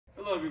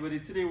Hello everybody,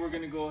 today we're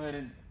going to go ahead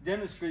and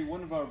demonstrate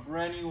one of our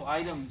brand new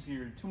items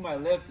here. To my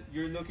left,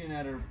 you're looking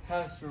at our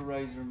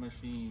pasteurizer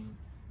machine.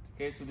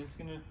 Okay, so this is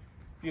going to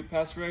be a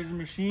pasteurizer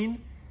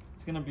machine.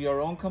 It's going to be our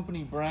own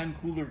company brand,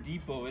 Cooler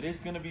Depot. It is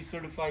going to be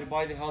certified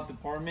by the health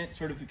department.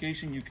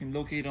 Certification you can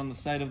locate on the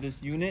side of this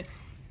unit.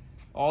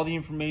 All the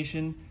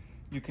information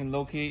you can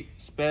locate,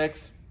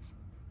 specs,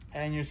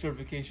 and your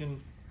certification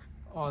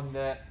on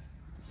that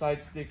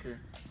side sticker.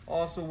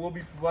 Also, we'll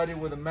be provided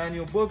with a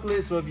manual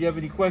booklet, so if you have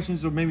any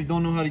questions or maybe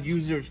don't know how to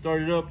use it or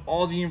start it up,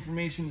 all the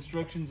information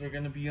instructions are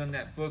going to be on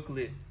that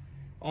booklet.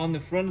 On the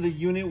front of the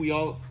unit, we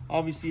all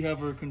obviously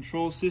have our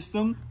control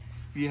system.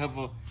 We have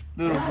a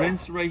little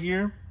rinse right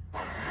here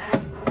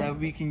that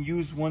we can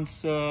use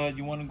once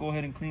you want to go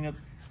ahead and clean up.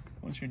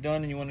 Once you're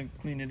done and you want to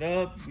clean it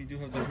up, we do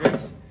have the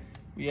rinse.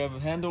 We have a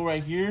handle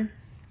right here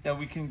that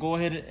we can go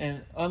ahead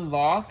and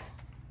unlock.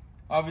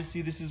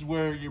 Obviously, this is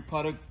where your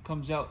product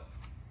comes out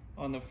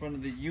on the front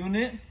of the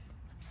unit.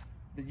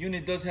 The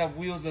unit does have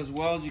wheels as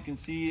well, as you can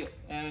see,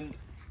 and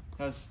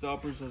has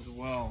stoppers as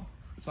well.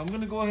 So I'm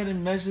going to go ahead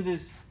and measure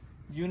this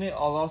unit.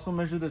 I'll also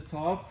measure the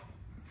top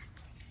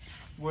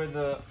where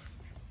the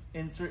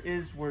insert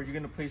is, where you're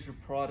going to place your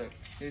product.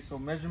 Okay, so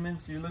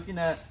measurements, you're looking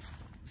at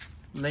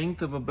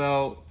length of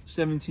about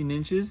 17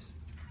 inches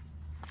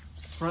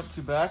front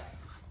to back.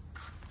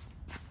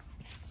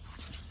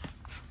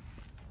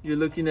 You're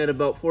looking at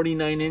about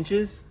 49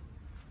 inches,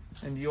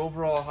 and the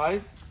overall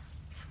height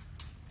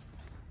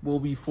will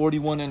be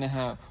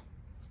 41.5.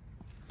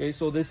 Okay,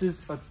 so this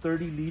is a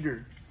 30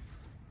 liter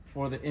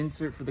for the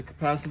insert, for the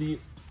capacity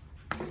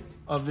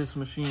of this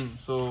machine.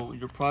 So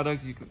your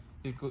product,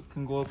 it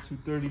can go up to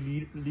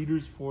 30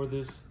 liters for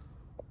this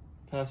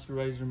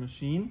pasteurizer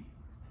machine.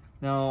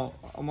 Now,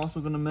 I'm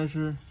also going to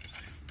measure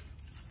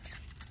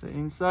the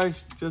inside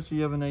just so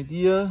you have an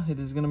idea. It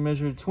is going to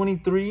measure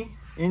 23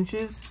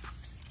 inches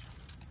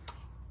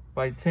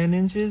by 10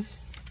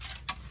 inches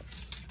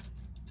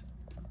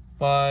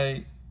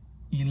by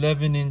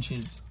 11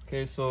 inches.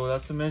 Okay, so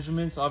that's the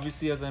measurements.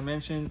 Obviously, as I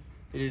mentioned,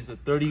 it is a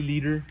 30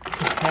 liter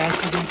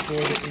capacity for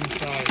the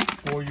inside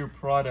for your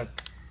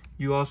product.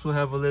 You also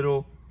have a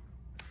little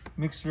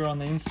mixer on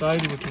the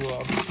inside, which will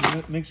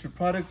obviously mix your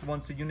product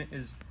once the unit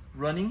is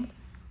running.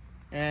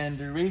 And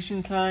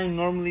duration time,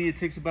 normally it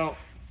takes about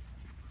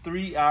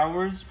 3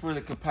 hours for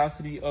the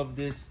capacity of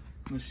this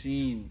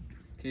machine.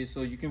 Okay,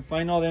 so you can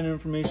find all that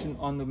information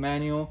on the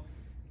manual,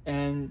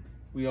 and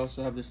we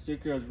also have the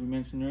sticker, as we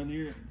mentioned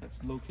earlier, that's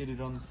located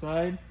on the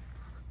side.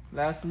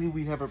 Lastly,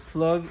 we have a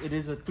plug. It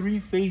is a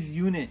 3-phase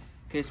unit.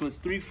 Okay, so it's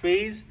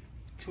 3-phase,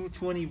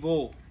 220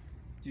 volt.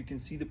 You can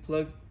see the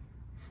plug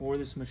for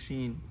this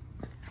machine.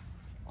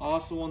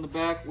 Also on the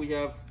back, we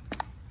have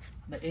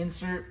the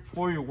insert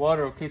for your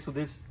water. Okay, so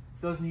this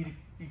does need to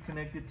be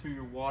connected to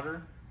your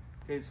water.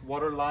 Okay, it's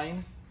water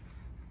line,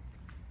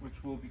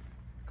 which will be,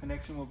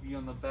 connection will be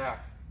on the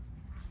back.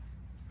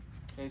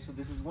 Okay, so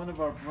this is one of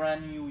our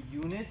brand new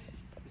units.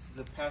 This is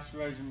a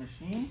pasteurizer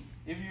machine.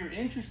 If you're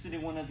interested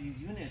in one of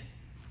these units,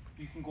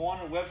 you can go on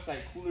our website,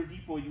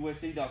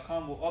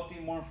 coolerdepot.usa.com. We'll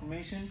update more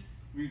information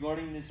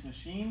regarding this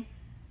machine.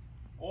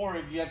 Or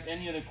if you have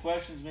any other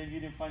questions, maybe you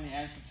didn't find the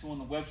answer to on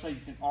the website,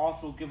 you can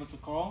also give us a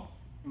call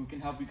and we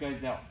can help you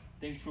guys out.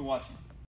 Thank you for watching.